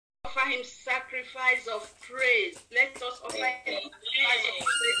him sacrifice of praise. Let us offer him sacrifice of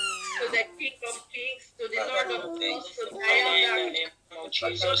praise to the King of Kings, to the Lord of Lords, to the I am that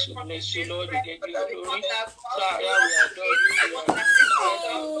Jesus, we bless you, Lord. We give you glory. we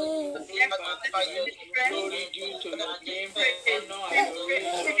Glory due to your name.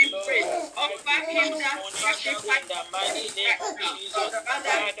 Offer him that sacrifice in the mighty name of Jesus.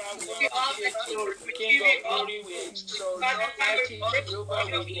 Father, we give you all the glory. We King give you of all glory, we exalt you. Father, Mighty Jehovah,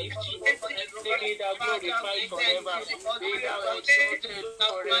 we lift you up. Be thou glorified forever. Be thou exalted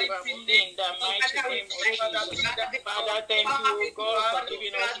forever. In the mighty name of Jesus. Father, thank you, O God, for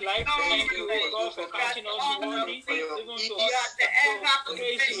giving us life. Thank you, O God, for counting us worthy, even to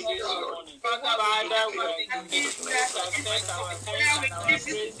praise you this morning. Father, we are grateful. Accept our thanks and our praise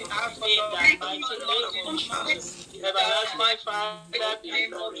in the mighty name of Jesus. Everlasting Father, be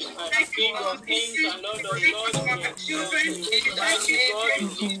glorified. King of kings and Lord of lords, be exalted. Mighty God, we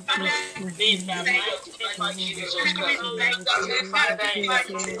lift you up. In the mighty name of Jesus Christ. Father, in the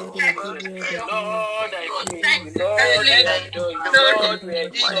name of Jesus. Lord, I praise you. Lord, I adore you. Lord, we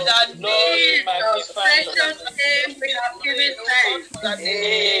exalt you. Lord, we magnify you. Name we have given thanks.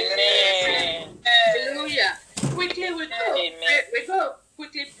 Amen. Hallelujah. Quickly we go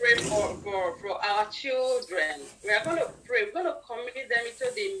quickly pray for our children. We are going to pray. We're going to commit them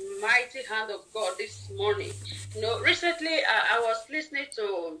into the mighty hand of God this morning. You know, recently I was listening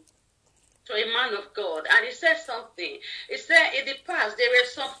to a man of God, and he said something. He said in the past there were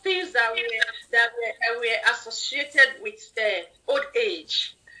some things that were associated with old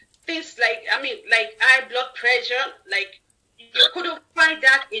age. Things like high blood pressure, like you couldn't find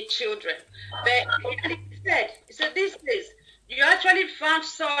that in children. But he said these days you actually found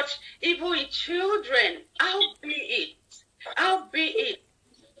such even in children. How be it?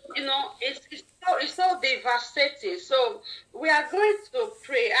 You know, it's so devastating. So we are going to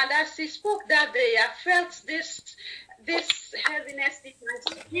pray. And as he spoke that day, I felt this heaviness in my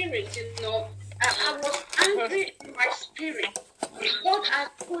spirit. You know, I was angry in my spirit. God has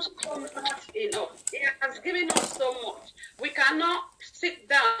put so much in us. He has given us so much. We cannot sit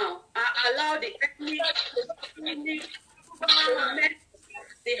down and allow the enemy to mess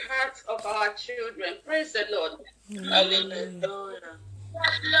the hearts of our children. Praise the Lord. Hallelujah.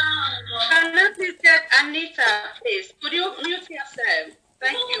 Can I please get Anita, please? Could you mute yourself?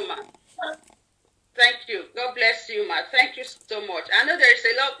 Thank you, ma. Thank you. God bless you, ma. Thank you so much. I know there is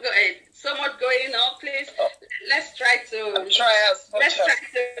so much going on. Please, let's try to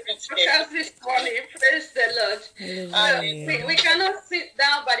this morning. Praise the Lord. We cannot sit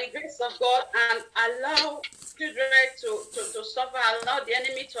down by the grace of God and allow children to suffer, allow the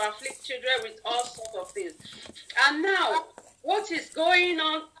enemy to afflict children with all sorts of things. And now, what is going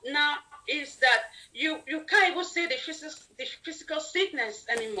on now is that you can't even see the physical sickness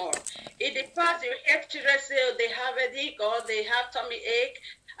anymore. In the past, you hear children say they have a headache or they have tummy ache,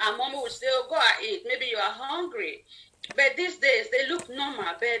 and mom will say, oh, go and eat. Maybe you are hungry. But these days, they look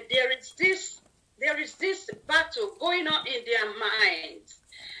normal. But there is this battle going on in their minds.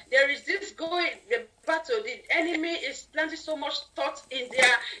 There is the battle. The enemy is planting so much thought in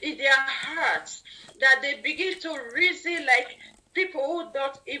their hearts that they begin to reason like people who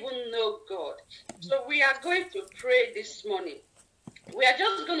don't even know God. So we are going to pray this morning. We are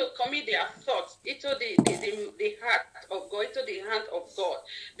just going to commit their thoughts into the heart of God, into the hand of God.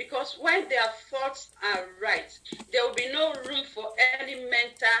 Because when their thoughts are right, there will be no room for any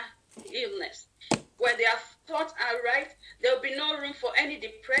mental illness. When their thoughts are right, there will be no room for any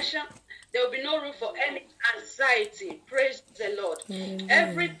depression. There will be no room for any anxiety. Praise the Lord.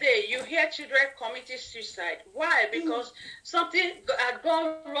 Every day you hear children committing suicide. Why? Because something had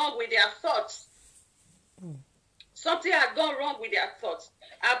gone wrong with their thoughts. Something had gone wrong with their thoughts.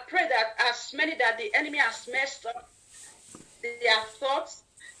 I pray that as many that the enemy has messed up their thoughts,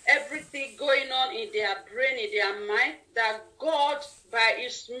 everything going on in their brain, in their mind, that God, by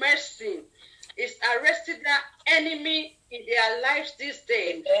his mercy, is arresting that enemy in their lives this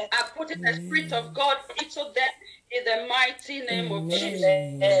day. I put in the Spirit of God into them in the mighty name of Jesus.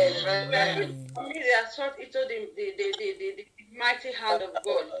 We are going to commit their thoughts into the mighty hand of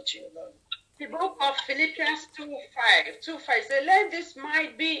God. The book of Philippians 2:5 says, let this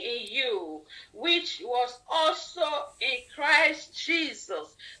mind be in you, which was also in Christ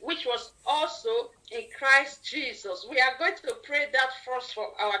Jesus, which was also in Christ Jesus. We are going to pray that first for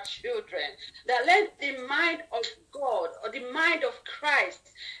our children, that let the mind of God or the mind of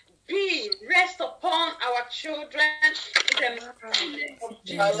Christ rest upon our children in the mighty name of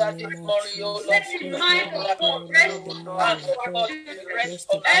Father, Jesus. this morning, oh Lord, Let the mind of God rest on our children.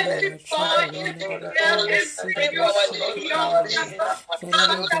 Every boy, every girl, every young adult,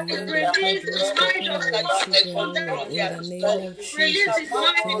 release the mind of God upon them. In the name of Release Jesus, the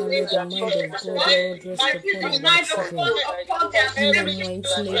mind Father, of let the God mind of upon God, them. Lord, rest Release upon the our mind of children. God upon their In the spiritual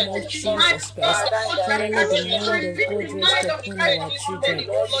mighty life. name of Release the mind Jesus of God Christ, upon their Father, let the family. mind of Release God the rest mind of upon Christ our upon children. the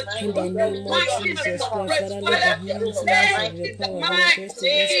Lord In the Jesus. name of Mighty name Jesus of Christ, grace. Father, let the Father, maintenance today of your is the power, Lord, mighty rest name upon of our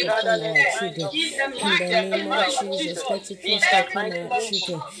prayer. children. In the In the mighty name of name of Jesus, Jesus. let it rest Let upon it our be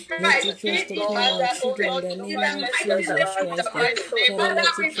children. Let Christ. it In rest upon our children. In the name the of mighty name Jesus of Christ, Jesus. Father, Father,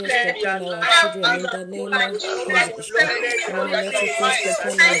 let we it rest pray. upon our Father, children. we In the name pray. of Let Jesus Christ, Father, the let it rest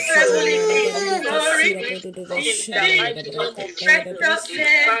upon our thank you, children. Heavenly In King of glory. In Jesus' precious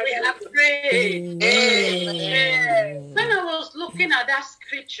name we have prayed. Amen. When I was looking at that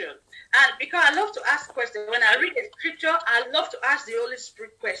scripture, and because I love to ask questions, when I read a scripture, I love to ask the Holy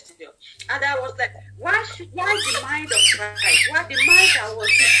Spirit question. And I was like, why the mind of Christ? Why the mind that was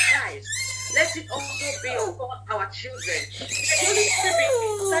in Christ? Let it also be upon our children. The Holy Spirit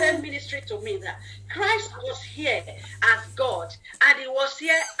started ministering to me that Christ was here as God, and he was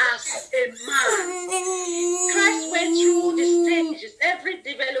here as a man. Christ went through the stages, every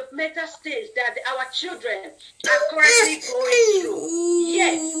developmental stage that our children are currently going through.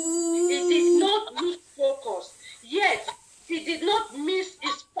 Yet, he did not lose focus. Yet, he did not miss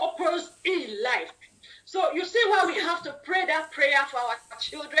his purpose in life. So you see why we have to pray that prayer for our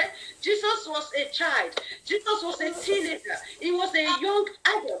children. Jesus was a child. Jesus was a teenager. He was a young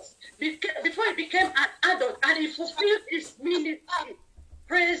adult before he became an adult, and he fulfilled his ministry.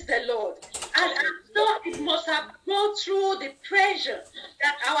 Praise the Lord. And I'm sure it must have gone through the pressure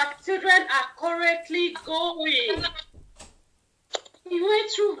that our children are currently going. He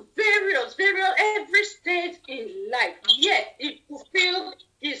went through various, every stage in life, yet he fulfilled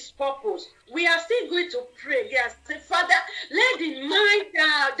his purpose. We are still going to pray. Yes, say, Father, let the mind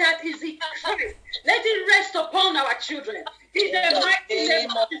that is in Christ, let it rest upon our children. In the mighty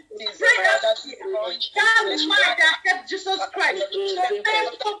name of Jesus. Pray that mind that helped Jesus Christ to stay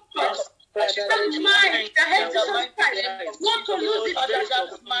focused. That mind that helped Jesus Christ not to lose his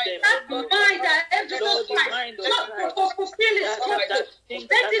focus. That mind that helped Jesus Christ not to fulfill his purpose. Let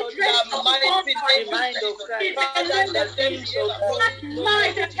it rest upon our mind of Christ. That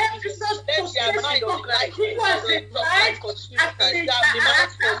mind that helped Jesus to stay focused. He was a bride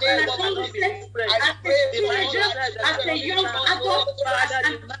as a young adult, as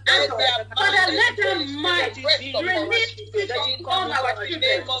an adult. Father, let the mind release it upon our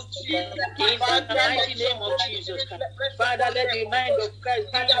children. In the mighty name of Jesus Christ. Father, let the mind of Christ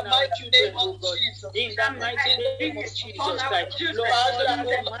be in our children, oh God. In the mighty name of Jesus Christ. Lord, let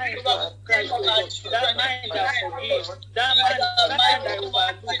the mind of Christ, oh God. That mind that forgives. That mind that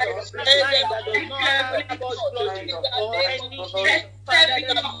overlooks. That mind that does not have about clothing or any shame. Father, let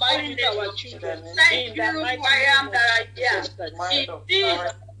the mind be our children. In the mighty name of Jesus Christ. In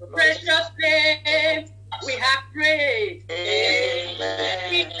this precious name, we have prayed. Amen.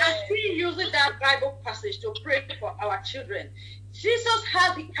 We are still using that Bible passage to pray for our children. Jesus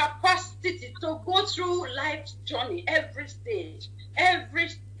had the capacity to go through life's journey, every stage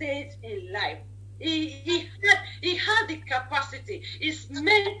in life. He had the capacity. His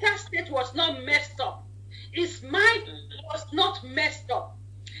mental state was not messed up. His mind was not messed up.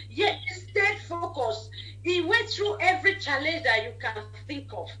 Yet he stayed focused. He went through every challenge that you can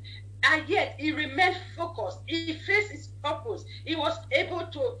think of. And yet he remained focused. He faced his purpose. He was able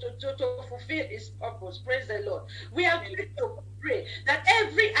to fulfill his purpose. Praise the Lord. We are going to pray that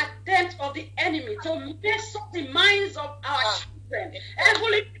every attempt of the enemy to mess up the minds of our children,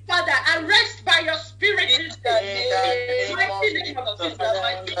 Heavenly Father, arrest by your spirit in the mighty name of Jesus.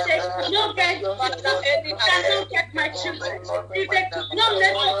 If they could not get my children, if they could not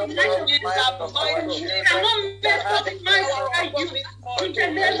mess up the life of the children, they cannot mess up the minds of our youth. In the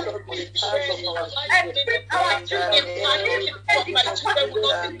name of Jesus, I pray our children, my children will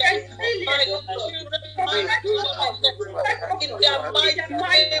not be resilient. In their mighty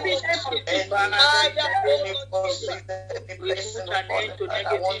name of Jesus, We put an end to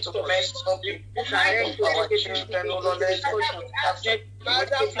negative thoughts. We put an end to negative discussion.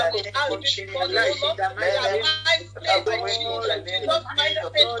 Father, in the life, in the mighty name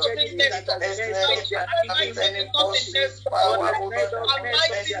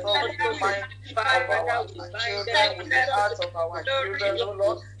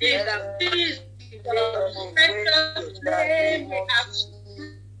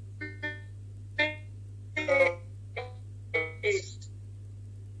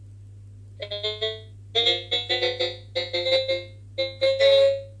of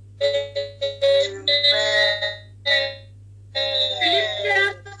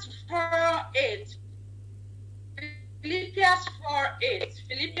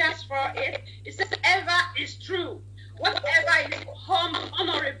verse 4:8, it says, whatever is true, whatever is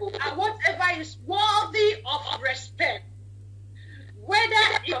honorable, and whatever is worthy of respect,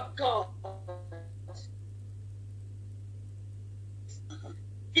 whether your God,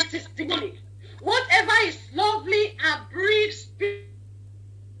 it is demonic. Whatever is lovely and breeds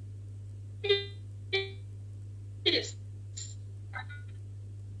peace,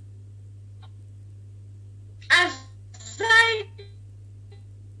 anxiety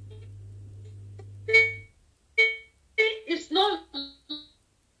is not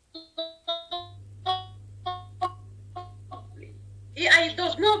lovely. It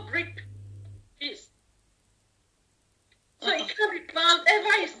does not bring peace. So it can be found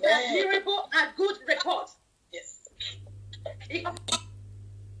ever is admirable and good report. Yes. It,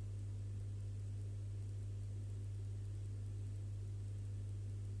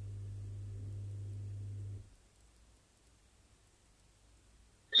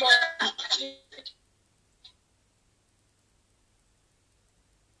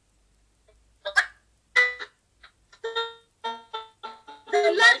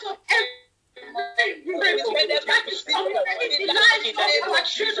 the life of every that is committed in the life of our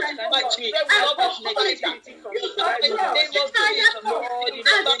children. My children will not have negativity from the life of our children. Lord, in the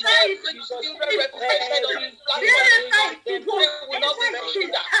name of Jesus, every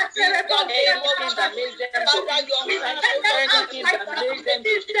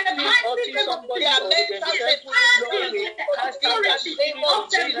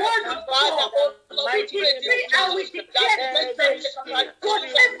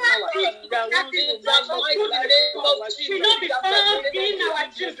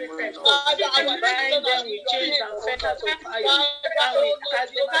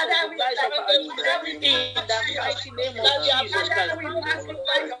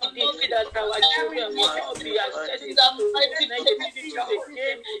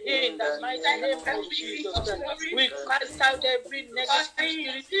in the mighty name of Jesus, we cast out every negative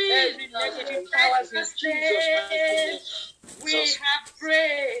spirit, every negative powers in Jesus' mighty name. We have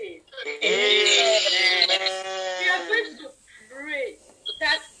prayed. Amen. We are going to pray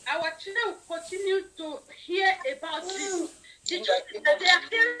that our children will continue to hear about Jesus. That they are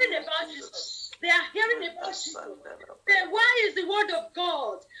hearing about Jesus. They are hearing about Jesus. Then why is the word of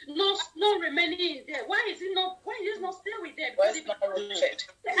God not remaining in there? Why is it not stay with them?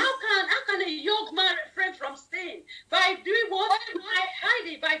 How can a young man refrain from staying? By doing what? By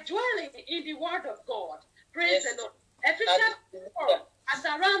hiding, by dwelling in the word of God. Praise the Lord. Ephesians 4. As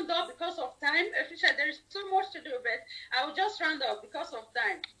I round up because of time, Ephesians, there is so much to do, but I will just round up because of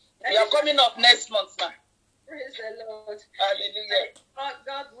time. You are coming up next month, man. Praise the Lord. Hallelujah.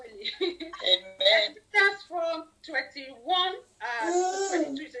 God willing. Amen. That's from 21 to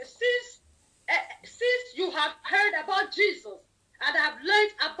 22. It says, since you have heard about Jesus and have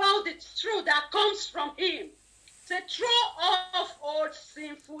learned about the truth that comes from him, say, throw off old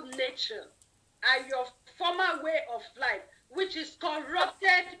sinful nature and your former way of life, which is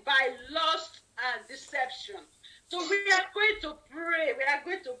corrupted by lust and deception. So we are going to pray. We are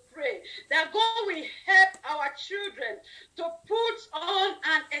going to pray that God will help our children to put on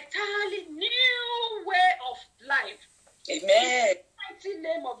an entirely new way of life. Amen. In the mighty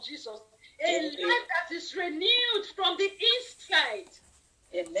name of Jesus. A life that is renewed from the inside.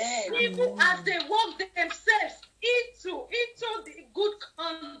 Amen. People as they walk themselves into the good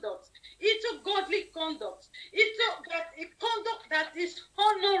conduct, into godly conduct, into a conduct that is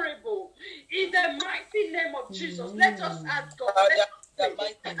honorable. In the mighty name of Jesus, let us ask God.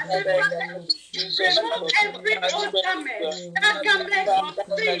 Remove every old garment, that garment of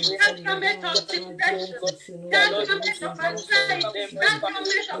sin, that garment of depression, that garment of anxiety, that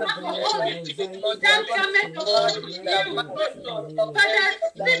garment of alcoholism, that garment of unforgiveness. Father,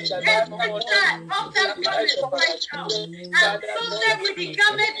 strip every side of that garment right now, and clothe them with the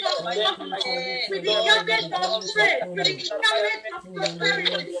garment of honor, with the garment of praise, with the garment of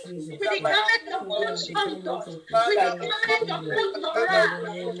prosperity, with the garment of good conduct, with the garment of good morale.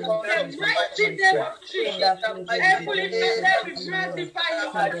 The mighty name of Jesus. Heavenly Father, we magnify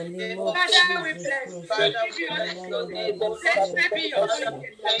your name. Father, we bless you. Give you all the name. Blessed be your name.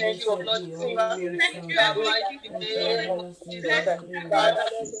 Thank you, Lord. Thank you, Almighty. Heavenly Father,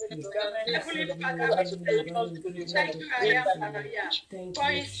 thank you, I am. For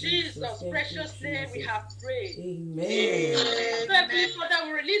in Jesus' precious name we have prayed. Amen. So Heavenly Father,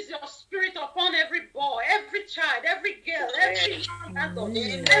 we release your spirit upon every boy, every child, every girl, every young adult,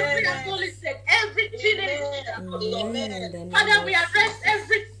 every adolescent, every teenager. Father, we arrest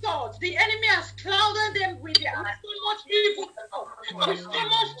every thought. The enemy has clouded them with so much evil thought, with so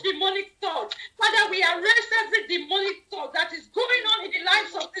much demonic thought. Father, we arrest every demonic thought that is going on in the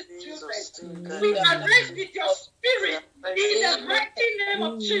lives of these We arrest with your spirit in the mighty name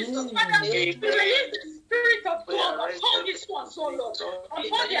of Jesus. Father, we release the spirit of God upon these ones, oh Lord,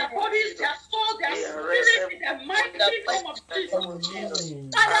 upon their bodies, their soul, their spirit, in the mighty name of Jesus.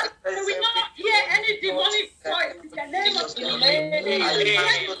 Father, may we not hear any demonic voice in the name of Jesus. May we hear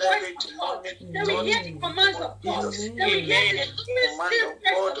the voice of God. May we hear the commands of God. May we hear the still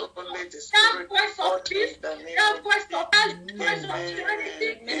voice of God. That voice of peace, that voice of serenity,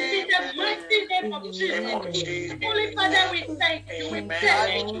 in the mighty name of Jesus. Holy Father, we thank you. We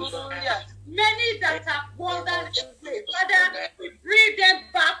thank you. Many that have wandered away, Father, we bring them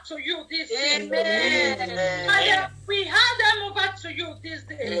back to you this day. Father, we hand them over to you this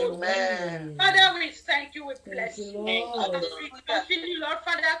day. Father, we thank you. We bless you. We continue, Lord,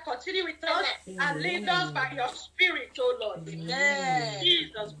 Father, continue with us and lead us by your spirit, oh Lord. In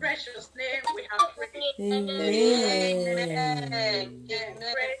Jesus' precious name we have prayed. Amen.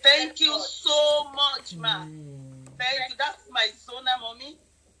 Thank you so much, ma. Thank you. That's my Zona mommy,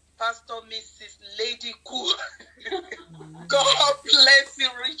 Pastor Mrs. Lady Cool. God bless you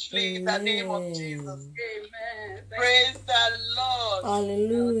richly in the name of Jesus. Amen. Praise the Lord.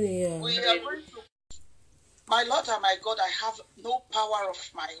 Hallelujah. We are going to. My Lord and my God, I have no power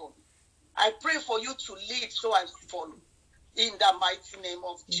of my own. I pray for you to lead so I follow. In the mighty name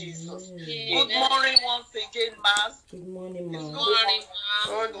of Jesus. Good morning once again, Mass. Good morning, Good Mom. morning, Ma.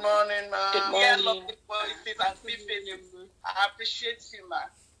 Good morning, ma. Good morning. Lovely voices and sweet faces. I appreciate you, ma.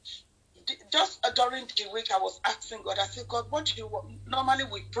 Just during the week, I was asking God, I said, God, what do you want? Normally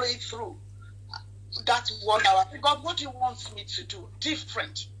we pray through that 1 hour. I said, God, what do you want me to do?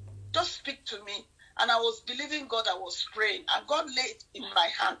 Different. Just speak to me. And I was believing God, I was praying. And God laid in my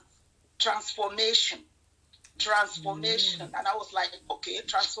hand transformation. And I was like, okay,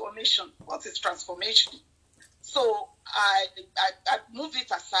 transformation. What is transformation? So I moved it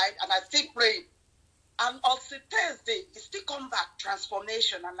aside and I still prayed. And also Thursday, it still come back,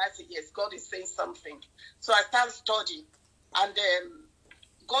 transformation. And I said, yes, God is saying something. So I started studying. And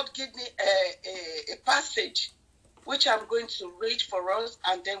God gave me a passage, which I'm going to read for us.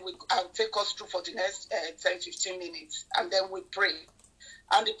 And then I'll take us through for the next 10-15 minutes. And then we pray.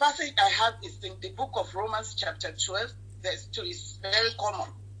 And the passage I have is in the book of Romans chapter 12, verse 2. It's very common.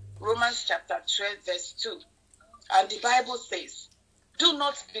 Romans chapter 12, verse 2. And the Bible says, do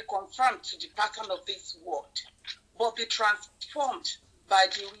not be conformed to the pattern of this world, but be transformed by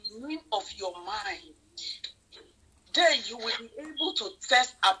the renewing of your mind. Then you will be able to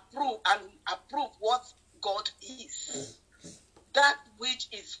test, approve what God is. That which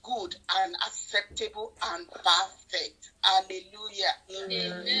is good and acceptable and perfect. Hallelujah.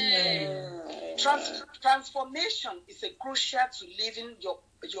 Amen. Transformation is a crucial to living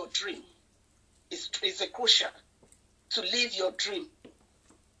your dream. It's a crucial to live your dream.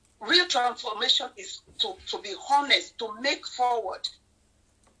 Real transformation is to be honest, to make forward.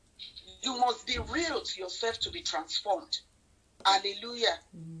 You must be real to yourself to be transformed. Hallelujah.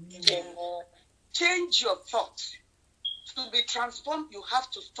 Change your thoughts. To be transformed, you have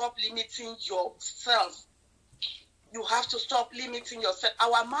to stop limiting yourself. You have to stop limiting yourself.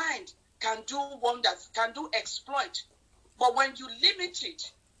 Our mind can do wonders, can do exploit. But when you limit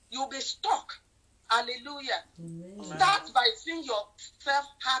it, you'll be stuck. Hallelujah. Amen. Start by seeing yourself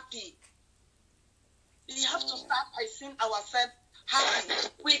happy. You have to start by seeing ourselves happy.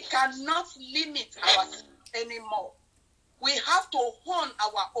 We cannot limit ourselves anymore. We have to own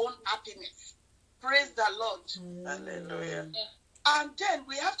our own happiness. Praise the Lord. Hallelujah. And then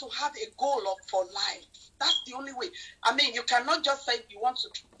we have to have a goal for life. That's the only way. I mean, you cannot just say you want to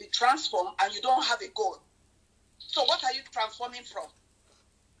be transformed and you don't have a goal. So what are you transforming from?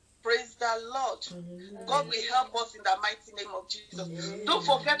 Praise the Lord. Mm-hmm. God will help us in the mighty name of Jesus. Mm-hmm. Don't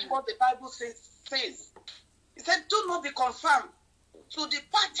forget what the Bible says. It said, do not be conformed to the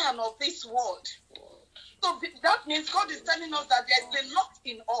pattern of this world. So that means God is telling us that there is a lot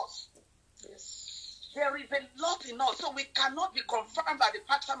in us. Yes. There is a lot in us. So we cannot be confirmed by the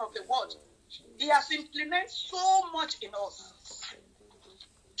pattern of the world. He has implemented so much in us.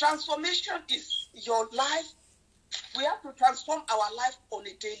 Transformation is your life. We have to transform our life on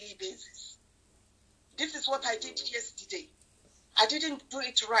a daily basis. This is what I did yesterday. I didn't do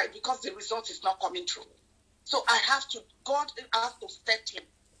it right because the result is not coming through. So God has to step in.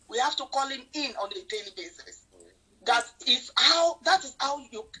 We have to call him in on a daily basis. That is how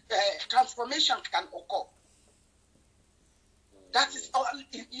you transformation can occur. That is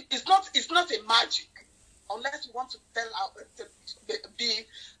it's not a magic unless we want to be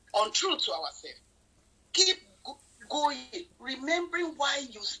untrue to ourselves. Keep going, remembering why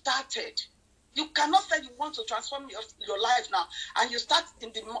you started. You cannot say you want to transform your life now, and you start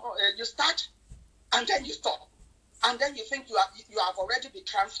you start, and then you stop, and then you think you have already been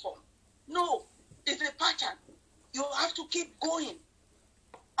transformed. No, it's a pattern. You have to keep going,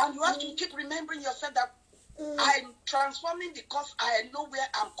 and you have to keep remembering yourself that I'm transforming because I know where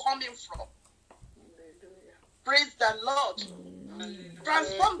I'm coming from. Praise the Lord.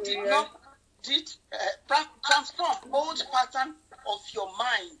 Transform transform old pattern of your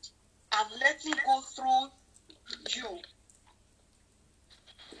mind and letting go through you.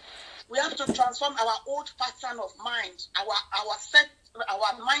 We have to transform our old pattern of mind,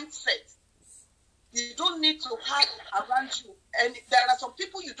 our mindset. You don't need to have around you, and there are some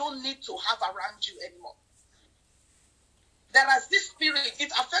people you don't need to have around you anymore. There is this spirit,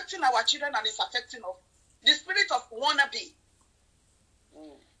 it's affecting our children and it's affecting us. The spirit of wannabe.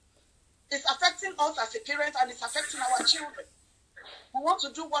 It's affecting us as a parent and it's affecting our children. We want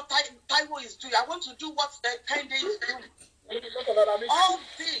to do what Taiwo is doing. I want to do what Kende is doing. All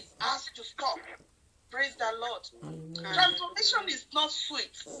this has to stop. Praise the Lord. Transformation is not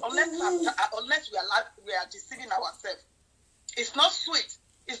sweet unless we are deceiving ourselves. It's not sweet.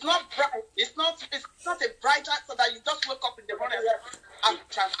 It's not bright. It's not a bright light so that you just wake up in the morning and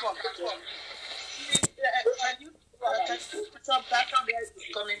transform. Can you put up back where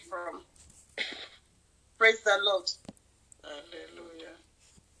it's coming from? Praise the Lord. Hallelujah.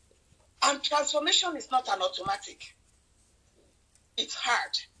 And transformation is not an automatic. It's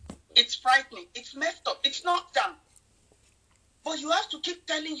hard. It's frightening. It's messed up. It's not done. But you have to keep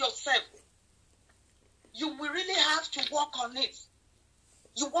telling yourself, you will really have to work on it.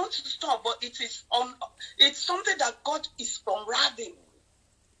 You want to stop, but it's something that God is unraveling.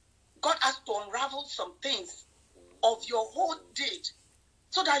 God has to unravel some things of your whole deed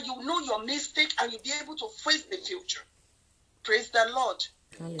so that you know your mistake and you'll be able to face the future. Praise the Lord.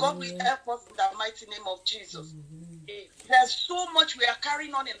 Hallelujah. God will help us in the mighty name of Jesus. There's so much we are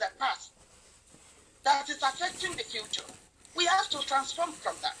carrying on in the past that is affecting the future. We have to transform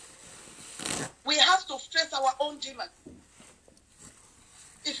from that. We have to face our own demons.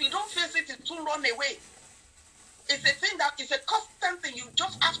 If you don't face it, it will run away. It's a thing that is a constant thing. You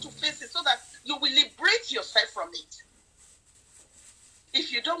just have to face it so that you will liberate yourself from it.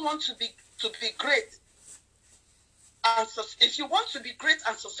 If you don't want to be great, and if you want to be great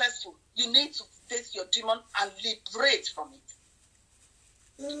and successful, you need to face your demon and liberate from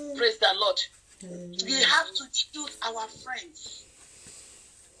it. Praise the Lord. We have to choose our friends.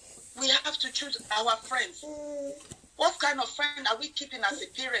 We have to choose our friends. What kind of friend are we keeping as a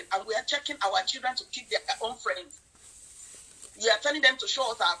parent? And we are checking our children to keep their own friends. We are telling them to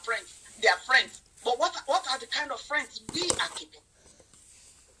show us our friends, their friends. But what are the kind of friends we are keeping?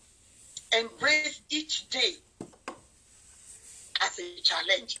 Embrace each day as a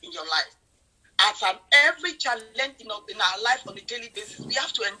challenge in your life. Every challenge in our life on a daily basis, we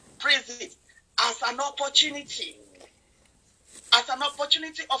have to embrace it as an opportunity. As an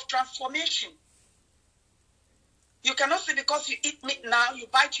opportunity of transformation. You cannot say because you eat meat now, you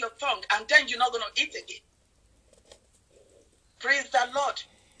bite your tongue, and then you're not going to eat again. Praise the Lord.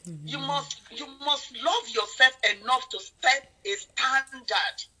 Mm-hmm. You must love yourself enough to set a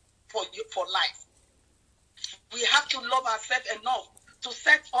standard for life. We have to love ourselves enough to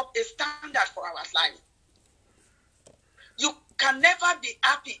set up a standard for our life. You can never be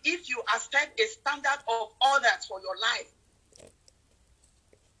happy if you have set a standard of others for your life.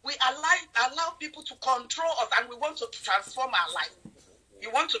 We allow people to control us, and we want to transform our life.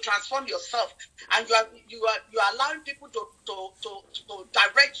 You want to transform yourself, and you are allowing people to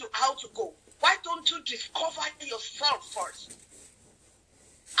direct you how to go. Why don't you discover yourself first?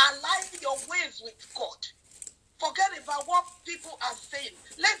 Align your ways with God. Forget about what people are saying.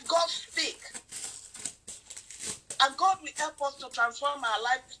 Let God speak. And God will help us to transform our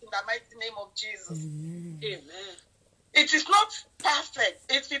lives in the mighty name of Jesus. Amen. It is not perfect.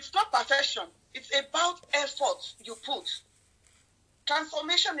 It's not perfection. It's about effort you put.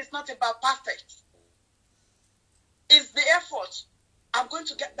 Transformation is not about perfect. It's the effort. I'm going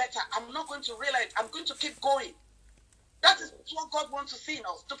to get better. I'm not going to relent. I'm going to keep going. That is what God wants to see in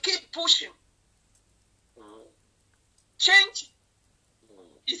us, to keep pushing. Change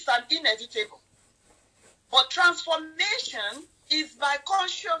is an inevitable. But transformation is by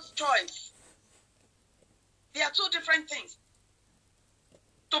conscious choice. They are two different things.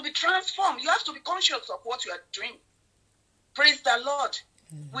 To be transformed, you have to be conscious of what you are doing. Praise the Lord.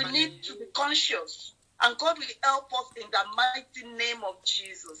 We need to be conscious. And God will help us in the mighty name of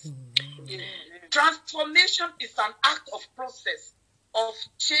Jesus. Transformation is an act of process of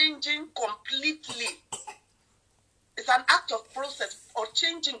changing completely. It's an act of process of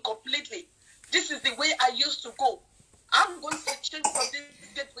changing completely This is the way I used to go. I'm going to change from this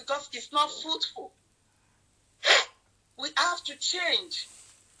state because it's not fruitful. We have to change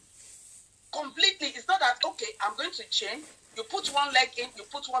completely. It's not that, okay, I'm going to change. You put one leg in, you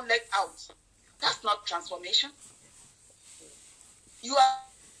put one leg out. That's not transformation. You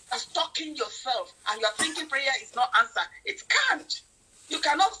are stalking yourself and you are thinking prayer is not answered. It can't. You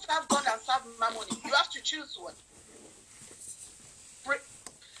cannot serve God and serve mammon. You have to choose one.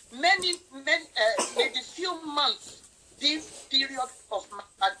 Many, maybe few months, this period of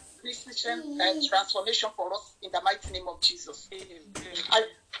magnificent transformation for us in the mighty name of Jesus.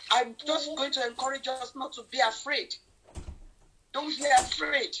 I'm just going to encourage us not to be afraid. Don't be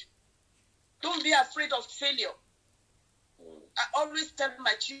afraid. Don't be afraid of failure. I always tell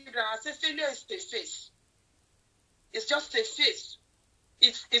my children, I say failure is a phase. It's just a phase.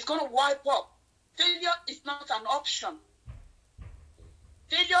 It's going to wipe up. Failure is not an option.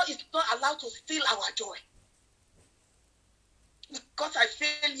 Failure is not allowed to steal our joy. Because I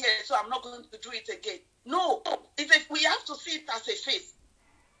failed here, so I'm not going to do it again. No, we have to see it as a phase.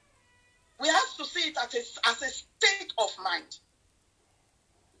 We have to see it as a state of mind.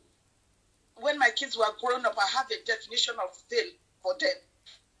 When my kids were growing up, I had a definition of fail for them.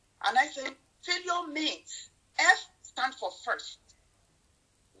 And I said, failure means F stands for first.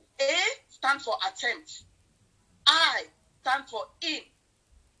 A stands for attempt. I stand for in.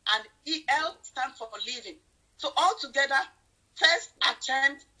 And EL stands for living. So altogether, first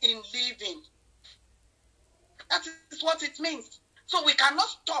attempt in living. That is what it means. So we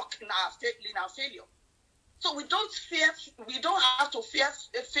cannot talk in our failure. So we don't have to fear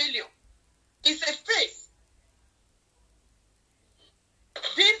a failure. It's a phase.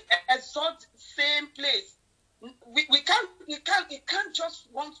 This exalt same place. We can't just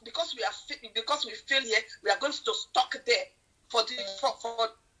want because we fail here, we are going to stuck there for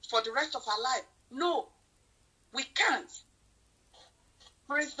the rest of our life. No, we can't.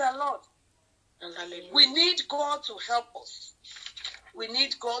 Praise the Lord. We need God to help us. We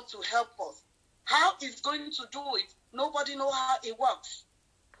need God to help us. How He's going to do it, nobody knows how it works.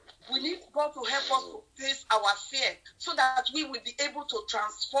 We need God to help us to face our fear so that we will be able to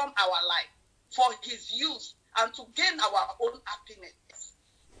transform our life for His use and to gain our own happiness.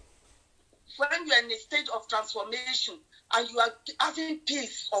 When you are in a state of transformation and you are having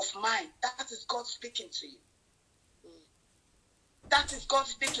peace of mind, that is God speaking to you. That is God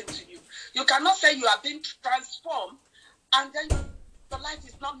speaking to you. You cannot say you are being transformed and then your life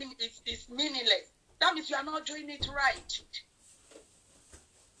is meaningless. That means you are not doing it right.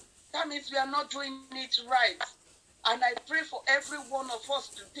 That means we are not doing it right. And I pray for every one of us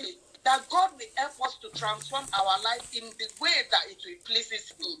today that God will help us to transform our life in the way that it will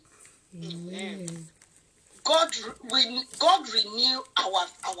pleases Him. Amen. God renew our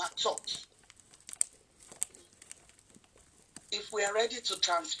thoughts. If we are ready to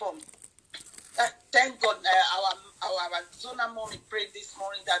transform. Thank God our Zona mommy prayed this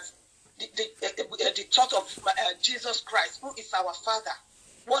morning that the thought of Jesus Christ, who is our Father,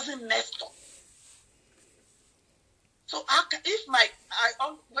 wasn't messed up. So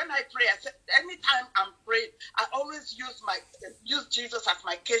when I pray, I said, anytime I'm praying, I always use Jesus as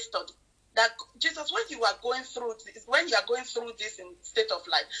my case study. That Jesus, when you are going through this in state of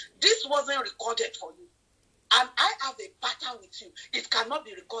life, this wasn't recorded for you. And I have a pattern with you. It cannot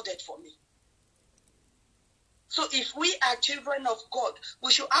be recorded for me. So if we are children of God,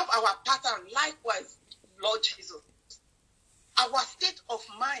 we should have our pattern likewise, Lord Jesus. Our state of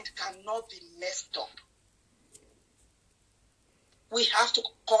mind cannot be messed up. We have to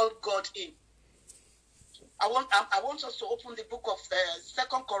call God in. I want us to open the book of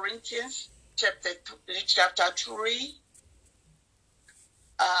 2 Corinthians, chapter 3.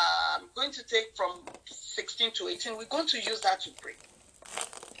 I'm going to take from 16 to 18. We're going to use that to pray.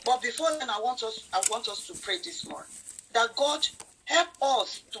 But before then, I want us to pray this morning that God help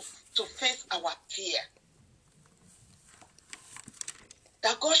us to face our fear.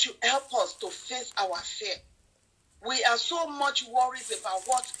 That God should help us to face our fear. We are so much worried about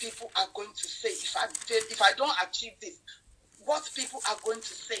what people are going to say. If I don't achieve this, what people are going to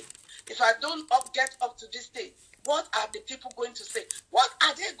say. If I don't get up to this stage, what are the people going to say? What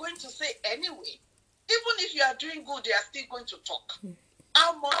are they going to say anyway? Even if you are doing good, they are still going to talk.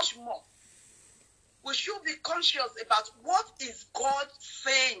 How much more? We should be conscious about what is God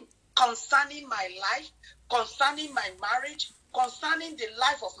saying concerning my life, concerning my marriage, concerning the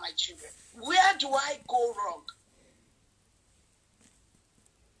life of my children. Where do I go wrong?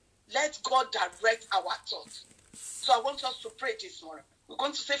 Let God direct our thoughts. So I want us to pray this morning. We're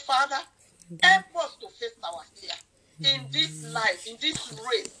going to say, Father, help us to face our fear. in this life, in this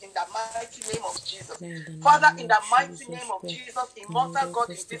race, in the mighty name of Jesus. Father, in the mighty name of Jesus, immortal God,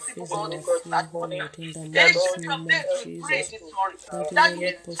 invisible God, in God's atmosphere. Ancient of days, we pray this morning that you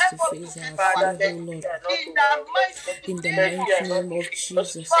help us to face our faith. In the mighty name of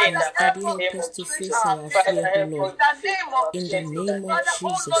Jesus Father, Christ, Daddy, help us to face our fear, O Lord. In the name of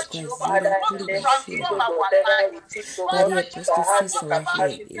Jesus Christ, Daddy, put it transform our life. Daddy, help us to face our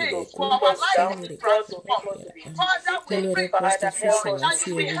fear. For our life to be transformed. Father, we Lord, pray help us to face our that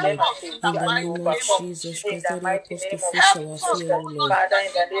you fear, will O help Lord. us in In the the mighty name of name of Jesus Jesus. Christ, Daddy, help us to face Help our us, fear, O oh Lord, Lord.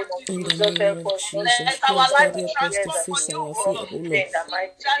 in the name of In the Jesus. name of Jesus Let our Christ, life Daddy, be help us to transformed for face you, our oh fear, Lord. O Lord.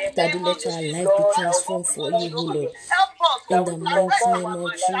 In the Daddy, name of let our Jesus. life be Father, transformed what we for want you, to O do, Lord. help us, In Lord. the Direct mighty our name of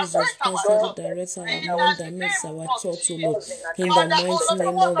mind, Jesus direct Christ, our Daddy, thoughts. direct our In mind, the direct name our of thoughts, O Lord. Jesus. In the Father, oh mighty Lord,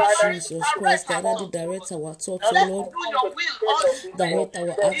 name upon of our life, Jesus Christ, direct our Daddy, thoughts, oh direct Lord. our thoughts, O Let's Lord. do your will all the way. Direct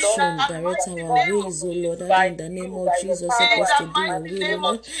our In the action, direct mighty our name of ways, O Lord. Jesus. Daddy, in the name of Jesus, help In us the to do your mighty will, O name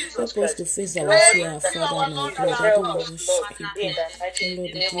of Lord. Jesus. Help us to face our Thank fear, our you, Father our and our Lord and God. our Daddy, we God. worship you. O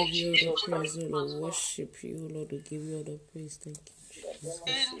Lord, we Name give of you all the Jesus. praise, O Lord. We worship you, O Lord, we give you all the praise. Thank you, Jesus.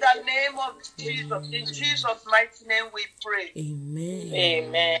 In the name of Jesus. In Jesus' mighty name we pray. Amen.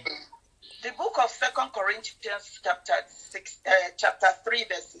 Amen. The book of 2 Corinthians chapter 3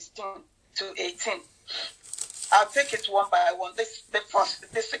 verse 16 to 18. I'll take it one by one.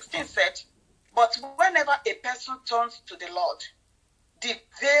 The 16 said, but whenever a person turns to the Lord, the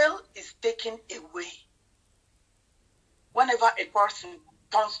veil is taken away. Whenever a person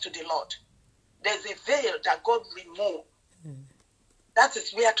turns to the Lord, there's a veil that God removes. That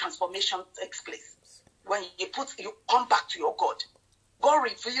is where transformation takes place. When you come back to your God, God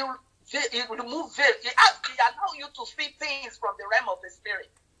He remove veil. He allows you to see things from the realm of the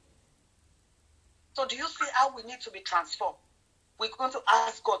spirit. So do you see how we need to be transformed? We're going to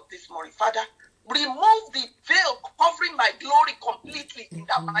ask God this morning, Father, remove the veil covering my glory completely in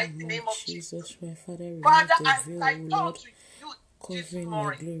the mighty name of Jesus. Father, remove Father, the as veil, I O turn Lord, to you this covering my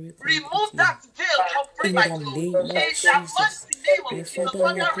morning, glory remove completely. that veil covering In my the glory. name of In the Jesus. mighty name of My Jesus, Father,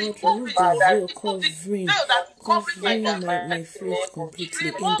 Father, my God, remove the veil covering that is covering my my face completely.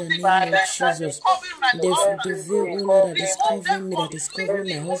 In Remove the the name of veil that is Jesus. covering my husband. The veil, oh Lord, that is Remove them covering me, that is covering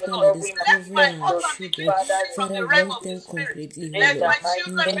completely, my oh husband, Lord. that is Let my covering our husband begin children. to see from Father, the realm remove of the them spirit. completely, oh Let Lord. my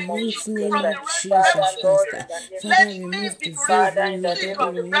In children the begin to mighty see name from of the realm of Jesus the Christ. spirit. Father, Let me remove the begin veil, to oh Lord. see Daddy, from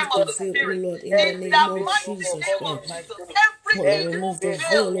the remove realm the of the veil, oh spirit. Lord. In the In the name of mighty Jesus name of Christ. Jesus. Oh Every Lord, evil remove the veil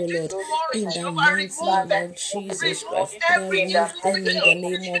veil, oh this Lord, morning, in the Jehovah, mighty remove name them. of Jesus Remove Christ. Father, every remove evil them in veil the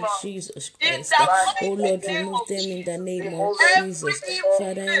name this of morning. Jesus In Christ. the Oh mighty Lord, name remove of them in the Jesus. name of Every Jesus. evil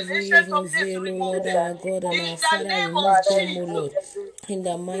Father, veil, every ancient evil of days, veil, oh remove Lord, them. our God and In our the Father, name remove of them, oh Lord. Jesus. In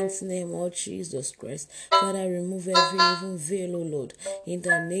the mighty name of Jesus Christ. Father, remove every evil veil, oh Lord. In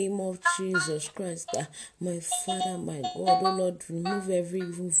the name of Jesus Christ. My Father, my God, oh Lord, remove every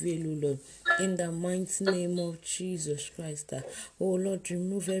evil veil, oh Lord. In the mighty name of Jesus Christ. Oh Lord,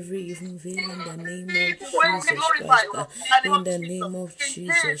 remove every evil veil in the name of Jesus Christ. In the name of Jesus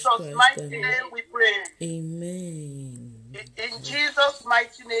Jesus' Christ. mighty name we pray. Amen. In Jesus'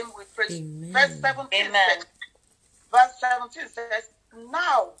 mighty name we pray. Amen. Verse 17 says,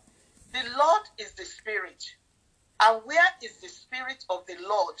 now the Lord is the Spirit, and where is the Spirit of the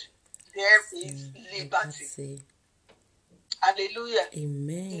Lord, there is liberty. Hallelujah.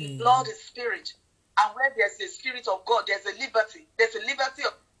 Amen. The Lord is Spirit, and where there's the Spirit of God, there's a liberty. There's a liberty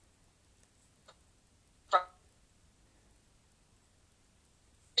of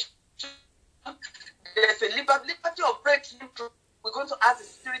there's a liberty of breakthrough. We're going to ask the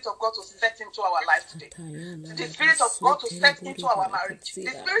Spirit of God to set into our life today. The Spirit of God to set into our marriage. The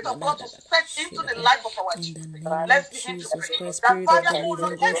Spirit of God to set into the life of our In the children. name Let's of begin to Jesus pray. Christ, That Spirit of Father, the oh Lord,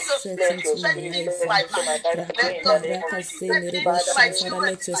 living let God, your set Spirit into my set into life, O my Lord. life. Let your Spirit set into my Father, children's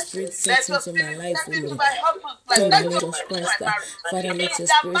let your life. Spirit Let set your into my Spirit life, set O into Lord. my husband's life. In the Let name your of Spirit into Christ, my marriage. Father, In let your the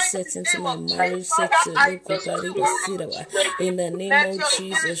Spirit set mighty into name my of Jesus. marriage, set Father, to I look need you, Lord. in the name Let of your Spirit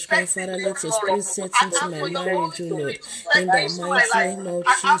Jesus set Christ, in Father, let this your morning. Spirit set I into ask my for your Holy marriage, O Lord. Spirit to In set the into my mighty life. name of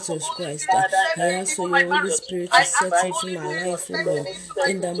I ask for Jesus Holy Christ, Spirit to set I ask into for my your Holy marriage. Spirit I to ask set for into Holy my Spirit to life, O set Lord. into my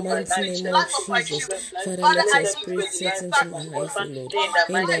In the mighty name of life of my Jesus, children. Father, Father, let I your decree Spirit and set declare into my this life, O morning. Lord. For my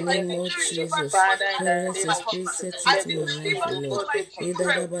In the life, I name of decree and Jesus, declare this Father, morning let over your my Spirit husband. set I into my life, deliver O Lord. my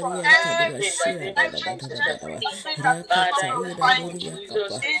children from every thing that is compromising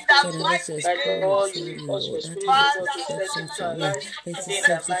children. In the Father, let your mighty name Spirit, of O Jesus. Lord, that let Father, it oh set Lord, into me. Let it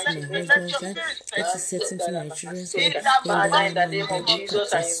set into my let husband's your life. spirit Let set it set into my children's life. in the In the mighty name name of of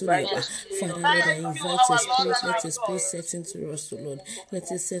Jesus. Father, Lord, I Thank you, invite your our Lord Spirit. and Let our your Spirit God. set into us, O Lord.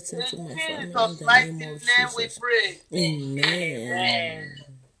 Let it set In into my family. In Jesus' the mighty name of name we Jesus. pray. Amen.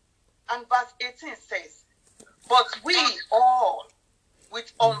 And verse 18 says, But we all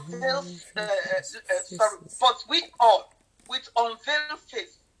with unveiled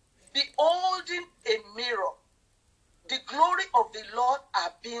face, beholding a mirror, the glory of the Lord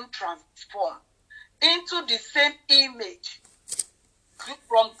are being transformed into the same image,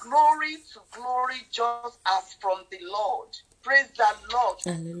 from glory to glory, just as from the Lord. Praise the Lord.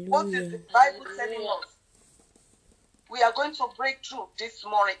 Hallelujah. What is the Bible telling us? We are going to break through this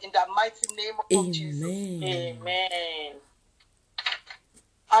morning in the mighty name of Jesus. Amen.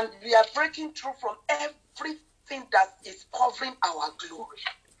 And we are breaking through from everything that is covering our glory.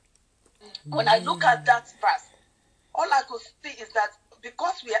 When I look at that verse, all I could see is that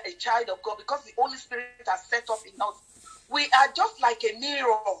because we are a child of God, because the Holy Spirit has set up in us, we are just like a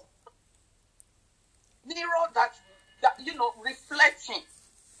mirror that reflecting.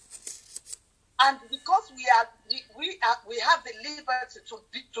 And because we have the liberty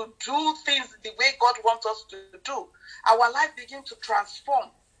to do things the way God wants us to do, our life begins to transform.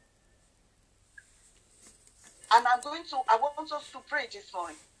 And I want us to pray this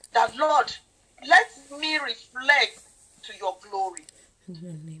morning that, Lord, let me reflect to your glory. In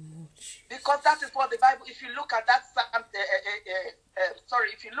the name of Jesus. Because that is what the Bible, if you look at that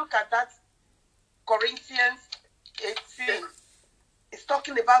if you look at that Corinthians 18, it's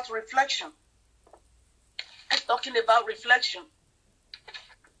talking about reflection. It's talking about reflection.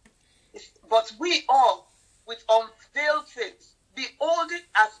 But we all, with unveiled face, beholding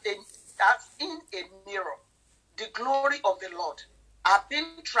as in a mirror the glory of the Lord, are being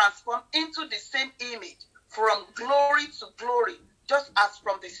transformed into the same image, from glory to glory, just as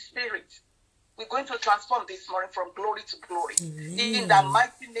from the Spirit. We're going to transform this morning from glory to glory. Amen. In the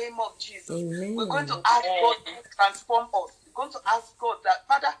mighty name of Jesus. Amen. We're going to ask God to transform us. We're going to ask God that,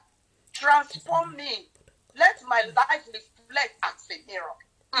 Father, transform me. Let my life reflect as a mirror.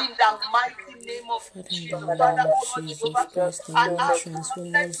 In the mighty name of Jesus. Father, Jesus Christ, and Lord,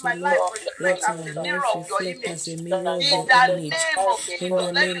 transform us, Lord. Let our life reflect as a mirror of your image. In the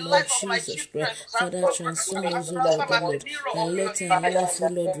name of Jesus Christ, Father, transform us, Lord, and let our life,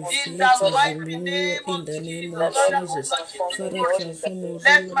 Lord, reflect as a mirror. In the name of Jesus, Father, transform us, Lord,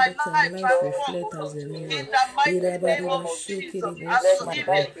 let our life reflect as a mirror. In the name of Jesus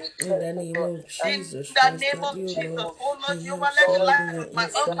Christ, that you, Lord, I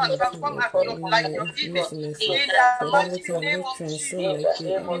have transform as your like your image. In the mighty name of Jesus. In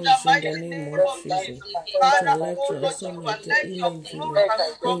the mighty name of Jesus. Father, oh Lord, you are let your glory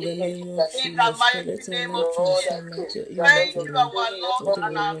transform me. In the mighty name of Jesus. Thank you, our Lord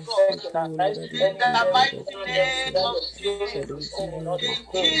and our God. In the mighty name of Jesus. In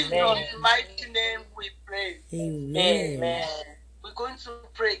Jesus' mighty name we pray. Amen. We're going to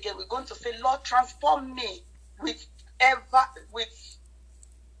pray again. We're going to say, Lord, transform me with ever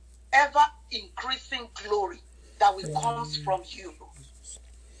increasing glory that will comes from you.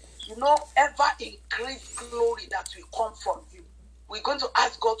 You know, ever increased glory that will come from you. We're going to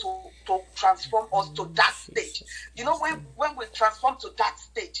ask God to transform us to that stage. You know, when we transform to that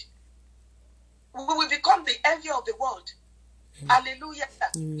stage, we will become the envy of the world. Hallelujah.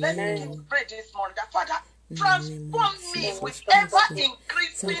 Let's begin to pray this morning that, Father, transform me with ever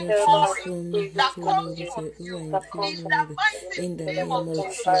increasing glory that comes from you. In the name of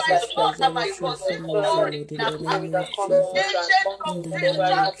Jesus, Lord, our God, this glory that comes from you. Ancient of days,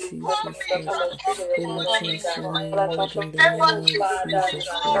 transform me, ever increasing glory. In the mighty name of Jesus,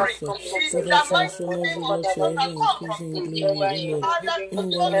 that comes from you. Father,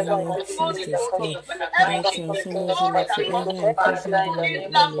 Lord, glory, ever increasing glory that comes from you. In the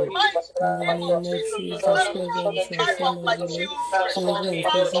mighty name of Jesus, transform the life of my children, transform my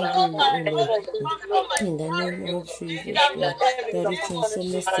home, transform my in the family. name of Jesus In Christ, the mighty Daddy, name of transform us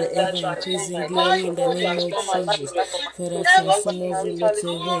Jesus. to ever increasing glory in the name of Jesus. Father, transform us, Lord,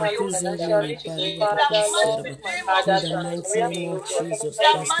 to ever increasing glory. In the mighty name of In the Jesus. mighty name of Jesus In the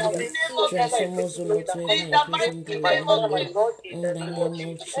Christ, mighty Daddy, name of transform Jesus. us, Lord, to ever In the increasing mighty glory, name of Lord. Jesus. In the name of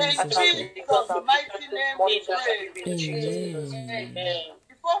In Jesus Christ. Jesus' mighty name we pray. Amen.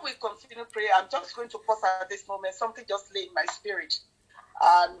 Before we continue prayer, I'm just going to pause at this moment. Something just lay in my spirit.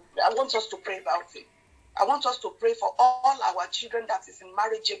 And I want us to pray about it. I want us to pray for all our children that is in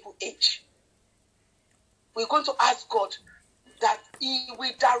marriageable age. We're going to ask God that He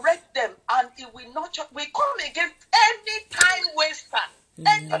will direct them and He will nurture. We come against any time waster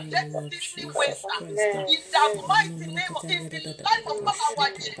any name of destiny Jesus waster, Christ. in the mighty name of, in the life of all our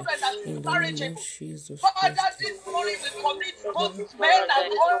children that is In the name of marriageable. Jesus Father, Christ. this morning we commit both men and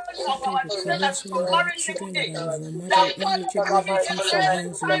women of Father, our we children that commit is all of our marriageable children that age. are of That marriageable Father, we come everything to your against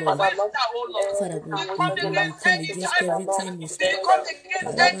any hands, O time Lord. waster, oh Lord. Father, We come we against come any against time every waster. time we We come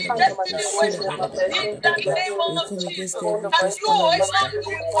against any destiny waster. In the name we of come against Jesus. every That you, destiny oh waster. Lord, you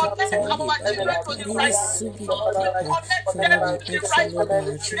will connect our children to the right people. You connect Father, them we to the ask you, right Lord, that people.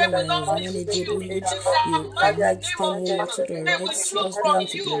 our They children will are not of miss you. manageable age. In the You mighty connect name them, of O Lord, Jesus. to the They right will look husband, from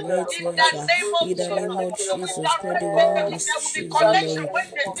to you. the right In the wife. name of In the Jesus. name of You Jesus Christ, they direct will them. not There will be misuse you, connection Lord. when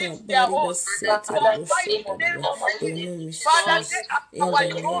they Ita meet their bari own. In basete the mighty boshada name baba. of They will Jesus. not Father, misuse. they are In our the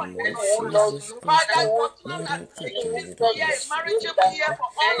joy name of and peace. Jesus Christ. Father, for as long as Marakata this yada year, marriageable bashada year baba. for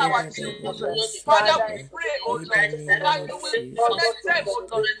all our Ida da children. baba Father, sada we baba. pray, oh In the Lord, name that of you will Jesus connect them, oh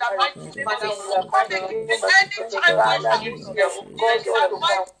Christ. Lord, in the mighty Father, name of Jesus. We Basada come against Baba. any time In the waster name this of year. In Jesus the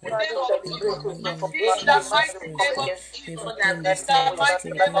Christ. mighty name of In Jesus. the name of In the Jesus mighty Christ. name of Jesus. Every time they In the stand against mighty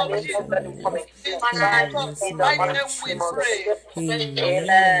me name upon of my life Jesus. and my life. In In the Jesus' mighty mighty name of name we Jesus. pray.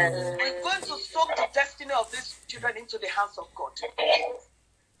 Amen. We're going to soak the destiny of these children into the hands of God.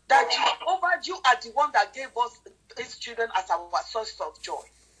 That Jehovah, you are the one that gave us these children as our source of joy.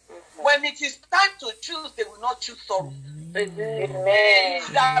 When it is time to choose, they will not choose sorrow. Amen. In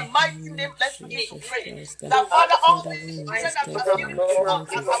the mighty In the name name, of let's begin to Jesus pray. Christ. That Father, all Father, these we children that instead have for given our to children us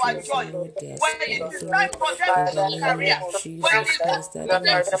to as our choose, joy, Lord, their when it spouse, is O time Lord, for them in to the choose name career, of when it Jesus is time Christ, that for when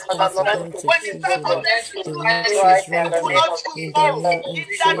them it to is choose time for joy, them to when it's choose, O time for Lord, them to they will choose not peace, choose they will wrongly, not choose in the sorrow. name In of the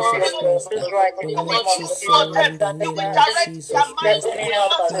Jesus name of Christ, Jesus, they will you not will choose choose for sorrow, them. in the You name will of direct their Jesus mind. Christ. You will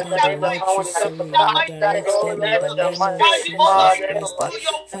not lead Father, they them will where not they choose should lead sorrow, their you will mind. They direct will them in learn the to name of strive, oh Jesus Lord, Christ. to do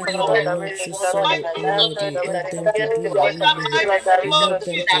your will, Father, oh they Lord. will not In choose the sorrow, mighty O name of Lord, you Jesus. help them to do your In will, the O Lord. mighty name You of help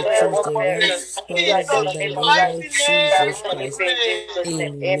them to Jesus. choose the right In spouse in Jesus' the name of mighty name we Jesus Christ. pray.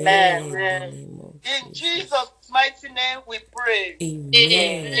 Amen. In the name of In Jesus. Jesus' mighty name we pray.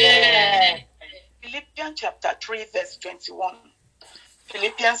 Amen. Philippians chapter 3, verse 21.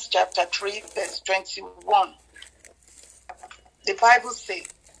 Philippians chapter 3, verse 21. The Bible says,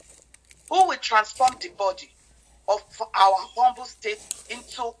 who will transform the body of our humble state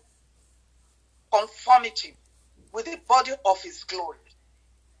into conformity with the body of his glory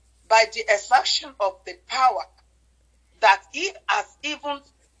by the exertion of the power that he has even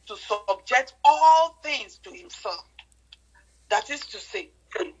to subject all things to himself. That is to say,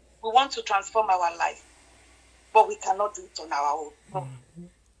 we want to transform our life, but we cannot do it on our own.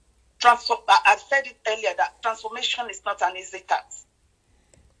 I've said it earlier that transformation is not an easy task.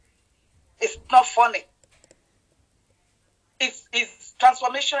 It's not funny. It's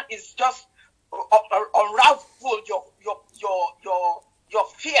transformation is just unravel your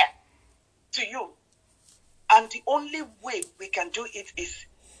fear to you. And the only way we can do it is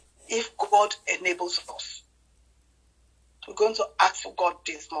if God enables us. We're going to ask for God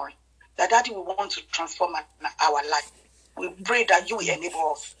this morning that Daddy, we want to transform our life. We pray that you will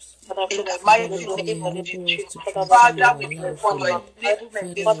enable us. In the Father, mighty Lord, you name of enable us Jesus. to transform Father, our we pray life, O for your Lord. enablement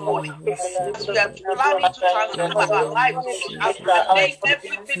Father, this Lord, morning. we must say As that, we are Lord. planning to In transform the our name lives, of O Lord, as Jesus we are laying Christ.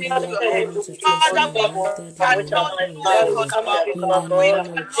 everything Father, into we are your hands. planning to transform Father, our we life, Daddy, Lord, cannot help do us, O it on Lord. our own.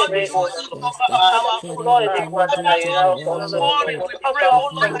 In the We name of cannot do Jesus it on Christ. our own. Father, we cannot do it on Father, our this own, Lord morning God. we pray, We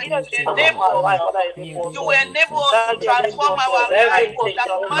oh Lord, cannot that do you it on our enable us, own. oh Lord. Daddy, You will Lord, help enable us, us to Father, transform Lord. our life in the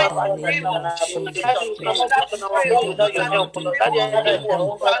In the mighty name name of of Jesus. Jesus Christ. Father, we pray, oh Father, Lord, we that cannot do you it on enable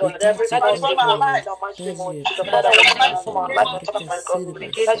our us own. Without to your transform help, O our Lord. life That's your in the help us, O mighty Lord. name of Jesus.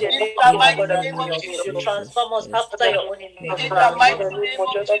 In the In the mighty name name of of Jesus. Jesus Christ. In the In the name mighty of name of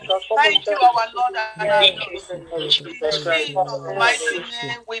Jesus. Jesus. Thank you, our Lord and our God. Thank you, Lord. In Thank you, Jesus' Lord. mighty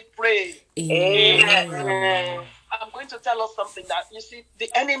name we pray. Amen. I'm going to tell us something that, you see, the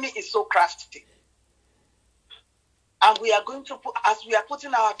enemy is so crafty. And we are going to put, as we are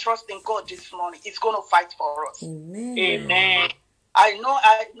putting our trust in God this morning, it's going to fight for us. Amen. I know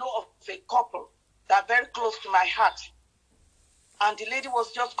of a couple that are very close to my heart. And the lady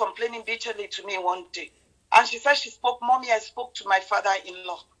was just complaining bitterly to me one day. And she said, Mommy, I spoke to my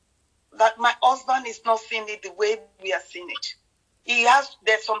father-in-law, that my husband is not seeing it the way we are seeing it.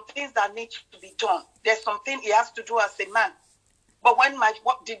 There's some things that need to be done. There's something he has to do as a man. But when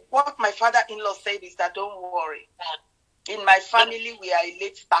what my father-in-law said is that, don't worry. In my family, we are a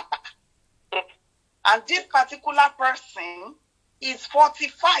late starter. And this particular person is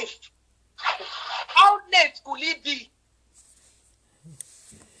 45. How late could he be?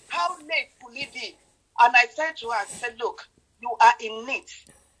 How late could he be? And I said to her, I said, look, you are in need.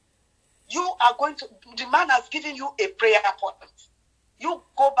 You are going to, the man has given you a prayer point. You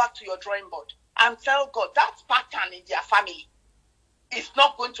go back to your drawing board and tell God that pattern in their family. is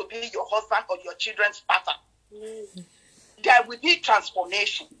not going to be your husband or your children's pattern. There will be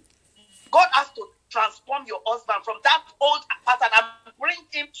transformation. God has to transform your husband from that old pattern and bring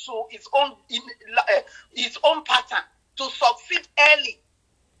him to his own pattern to succeed early.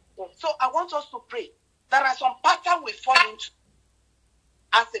 So I want us to pray. There are some patterns we fall into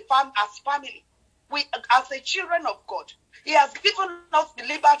as family. We, as the children of God, He has given us the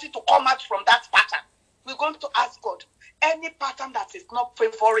liberty to come out from that pattern. We're going to ask God, any pattern that is not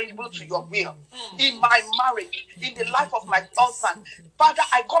favorable to your will in my marriage, in the life of my husband, Father,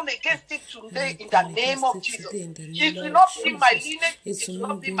 I come against it today in the name of Jesus. It will not be my lineage, it will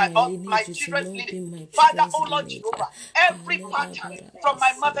not be my children's lineage. Father, oh Lord Jehovah, every pattern from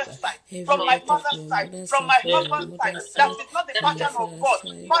my mother's side, from my mother's side, from my husband's side, that is not the pattern of God,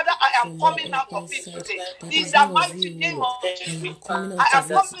 Father, I am coming out of it today. In the mighty name of Jesus, I am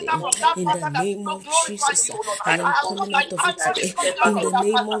coming out of that pattern that is not glorifying you, Lord. I am coming out of it today. In the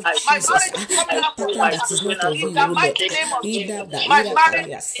name of My Jesus, marriage is coming out of pattern that that is pattern. not of In you, the O Lord. mighty name of Jesus, Ida da my ira marriage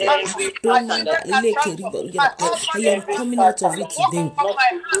karia is sia. transformed. My children are transformed. My I husband is am coming out of transformed. it The work today. of my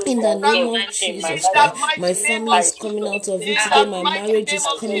hands In is the name of transformed. Jesus In the Christ, my mighty name family of is coming Jesus. out of it In today. the My mighty marriage name is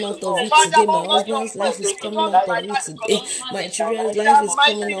of coming Jesus. out of it Father, today. My oh Lord, your husband's life is mercy coming towards out my of it life is today. coming My today. children's In life the is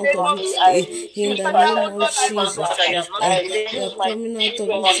coming mighty out name of of it Jesus. today. In the Father, name oh of Lord, I Jesus pray. Christ, we are coming out of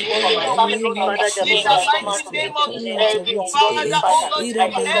it today. In the name of In the Jesus mighty Christ, we are name of coming out Jesus. of it Father, today. oh Lord, Ira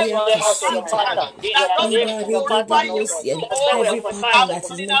Jehovah, da ria every kasita. pattern that doesn't glorify you, oh Every Lord, pattern I'm that is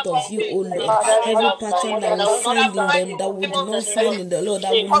coming not out of of you, O it. Lord, In every the pattern that we find in them that we name did of not Jesus. find in the Lord,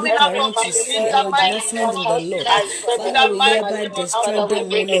 that we Coming look out of around to it in see the and we did not mighty name find of in the Jesus. Lord. In Father, the we mighty hereby name of destroy Jesus.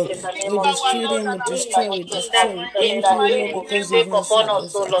 them, O Lord. You We are our destroy Lord them, we and our destroy, we Savior. destroy. We In thank the you, O Lord, mighty because name you've of answered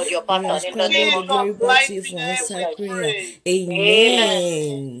Jesus. us. We In ascribe all the glory Jesus' back to you mighty for name we answered prayer. pray.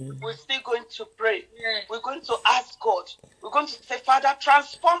 Amen. We're still going to pray. We're going to ask God. We're going to say, Father,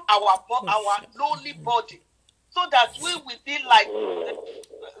 transform our lowly body so that we will be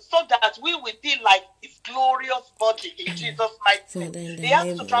like His glorious body in Jesus' mighty name. Father, in the He has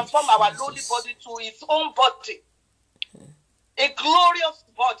name to of transform our lowly Jesus. body to His own body, a glorious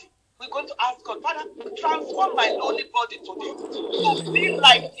body. We're going to ask God, Father, transform my lowly body today to be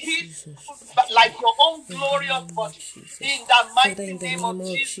like your own glorious body. In the Father, mighty in the name name of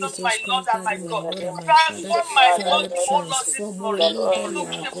of Jesus, my Jesus Lord Christ, and my Daddy, my God. Lord and my Father, Transform my Father, body, oh Lord, this transform, O morning Lord, Daddy,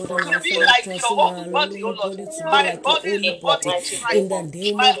 our God and to our be Father, like your transform own our body, oh lowly Lord. body to be My like your body is holy the body body. of In Christ. the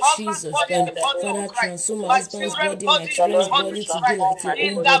name My of husband's Jesus body is Christ, the body of Father, Christ. transform my My husband's children's body, my body is the children's body body of to be Christ. like your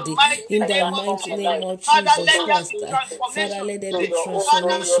In own the body. mighty In the name of mighty Jesus. name of Father, Jesus let there Christ, be Father, transformation let there be today. Father,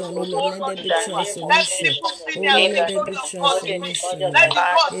 transformation, O Lord, oh let Lord there be Jehovah, let transformation. people see Oh me and Lord, see let the there be glory of God in me. transformation, Let Lord. the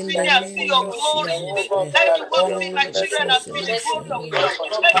world In see the me and see name your of glory in Jesus me. Christ. Let the Oh world see Lord, my let there be children and see the glory transformation, of Lord. God.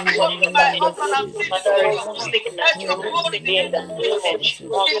 Let In the the world see my name of husband and see the Jesus glory Christ. of God. Let Oh your Lord, in glory the begin to name of speak for me.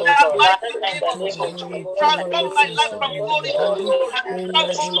 Jesus. In the mighty We name of give Jesus. glory, oh Transform Lord, my life transform from our glory to body. glory. Oh Lord,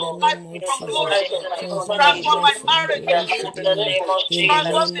 Transform in the my life name of from glory Jesus. to glory. Transform our Transform life my from marriage glory from to glory to glory. glory. In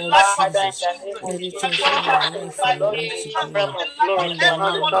the Transform name the of life of my Jesus. children. Let it Transform transform the our life of life my from glory family. to Transform glory. the life of In the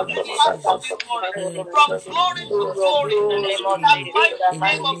every one name of of these pastors Jesus. this morning. Lord, From transform glory our to life from glory. glory In to the glory. mighty In the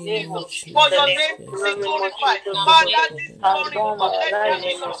name of name Jesus. of For your Jesus name to be Christ. glorified. Amen. Father, this morning, oh Lord, let there be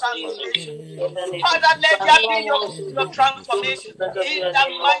your transformation. Father, let there be your transformation. In the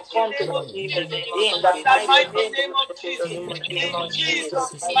mighty name of Jesus. In the mighty name of Jesus. In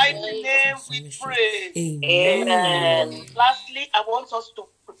Jesus' mighty name we pray. Amen. Lastly, I want us to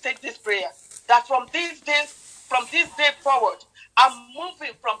take this prayer that from this day forward, I'm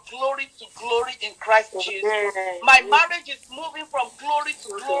moving from glory to glory in Christ Jesus. My marriage is moving from glory to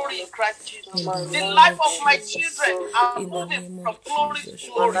glory in Christ Jesus. In the The name life of of my Jesus. children are In the moving name from of glory to Jesus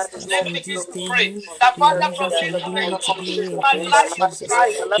glory. Christ. Let's From begin this to day pray on, that we are Father, moving from this from day glory to forward, glory in my Christ life is Jesus.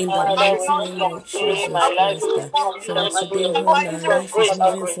 transformed. In the My mighty name husband of is transformed. Jesus I'm Christ. moving forward. From today In the on, mighty our name life of is Jesus.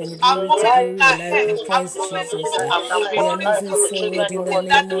 moving from I'm glory to moving glory. Our life ahead. in I'm Christ moving Jesus. forward from We are glory to moving glory. forward in the In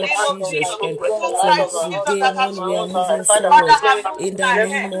the name of name of Jesus Jesus. Christ. Through From Christ Jesus today that has on, we are moved me. moving Father, forward I'm in moving the ahead.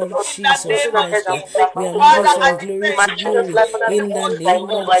 name of In the Jesus name of Christ. Jesus. We are moving Father, I from glory pray to glory in the in name the of name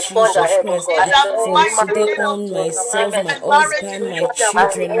Jesus. of Jesus Christ. In the From mighty today name of on, Jesus. myself, my My marriage is husband, my moving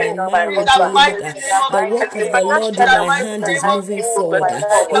forward. children, my In marriage, the oh Lord, mighty name of the work Jesus. of the Lord In in the my mighty hand is name of moving Jesus. forward. In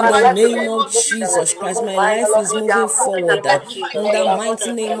the In the mighty name name of of Jesus. Jesus Christ, my In life is moving the mighty forward. name of my In the children.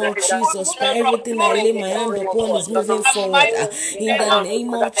 mighty name of We're Jesus moving Christ, from everything I glory lay to my hand glory. upon is In moving the forward. mighty In name the of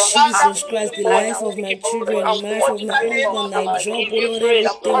name Jesus. of Father, Jesus from Christ, this the day life of forward, my children, the life of in my the name of husband, I job, oh Lord,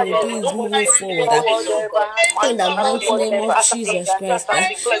 everything we do is moving forward. In the mighty name of Jesus Christ,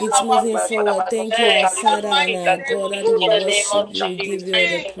 it's moving forward. Thank you, our Father and our God, that we worship you, we give you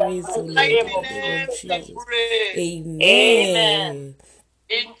all the praise, oh Lord, in the name of Jesus. Amen.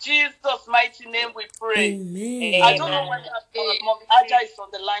 In Jesus' mighty name we pray. Amen. I don't know whether Mom Aja is on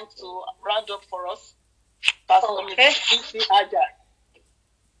the line to round up for us. Pastor Aja.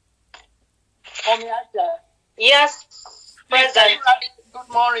 Mommy Aja. Yes, President. Good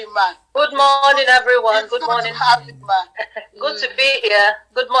morning, man. Good morning, everyone. Good morning. Good to have you, man. Good to be here.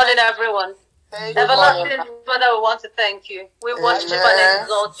 Good morning, everyone. Everlasting Father, we want to thank you. We worship and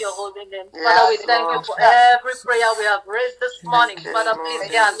exalt your holy name. Father, we thank you for every prayer we have raised this morning. Father, please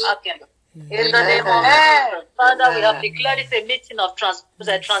hear and hearken. In the name of Jesus. Father, we have declared it a meeting of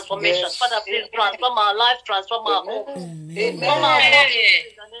transformation. Father, please transform our life, transform our home. Transform our bodies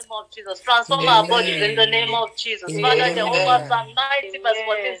in the name of Jesus. Transform our bodies in the name of Jesus. Father, Jehovah, Psalm 90 verse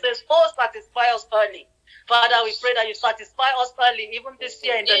 14 says, "Oh, satisfy us early." Father, we pray that you satisfy us early, even this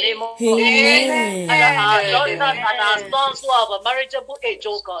year, in the name of Jesus. Father, our daughters and our sons who have a marriageable age,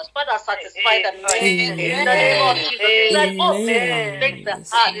 oh God, Father, satisfy them early. In the name of Jesus. It's like, oh, take the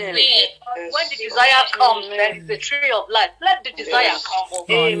heart. When the desire comes, there is the tree of life. Let the desire come, oh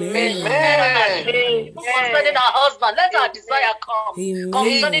God. Concerning our husband, let our desire come.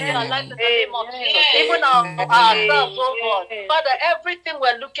 Concerning their life, in the name of Jesus. Even ourselves, oh God. Father, everything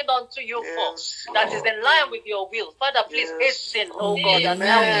we're looking unto you for, that is in line with your will. Father, please hasten, oh God, and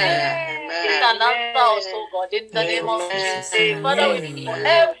help me. It's an answer us, oh God, in the name of Jesus. Father, we pray for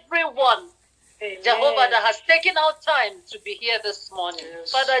everyone, Jehovah, that has taken out time to be here this morning.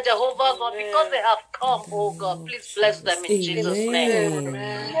 Father, Jehovah, God, because they have come, oh God, please bless them in Jesus' name.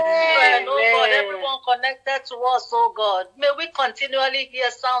 And oh God, everyone connected to us, oh God, may we continually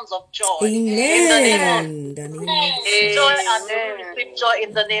hear sounds of joy. Amen. In the name of joy, and may we receive joy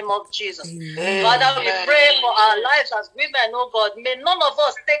in the name of Jesus. Father, we pray for our lives as women, oh God. May none of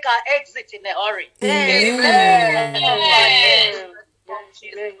us take our exit in a hurry.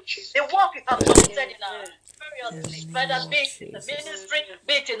 The work we have committed in our various, whether be it in the ministry,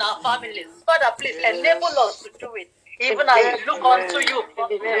 be it in our families. Father, please enable us to do it. Even as we look unto you, oh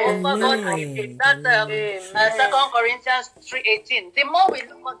God, that 2 Corinthians 3:18. The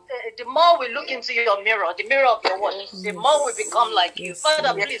more we look into your mirror, the mirror of your word, the more we become like you.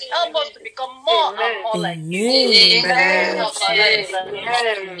 Father, please help us to become more and more like you. We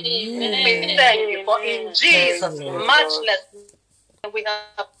thank you, for in Jesus' matchless we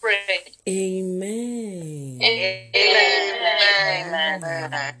have prayed. Amen. Amen.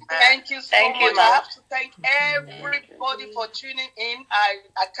 Thank you so much. I have to thank everybody for tuning in. I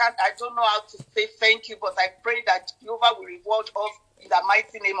don't know how to say thank you, but I pray that Jehovah will reward us in the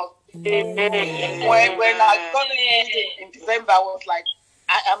mighty name of Jesus. When I got this meeting in December, I was like,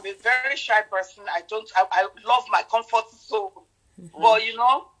 I am a very shy person. I love my comfort zone. But you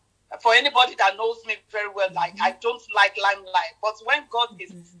know, for anybody that knows me very well, like I don't like limelight. But when God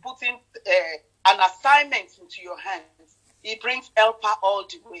is putting an assignment into your hands, He brings helper all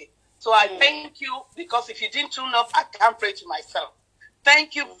the way. So I thank you, because if you didn't tune up, I can't pray to myself.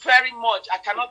 Thank you very much. I cannot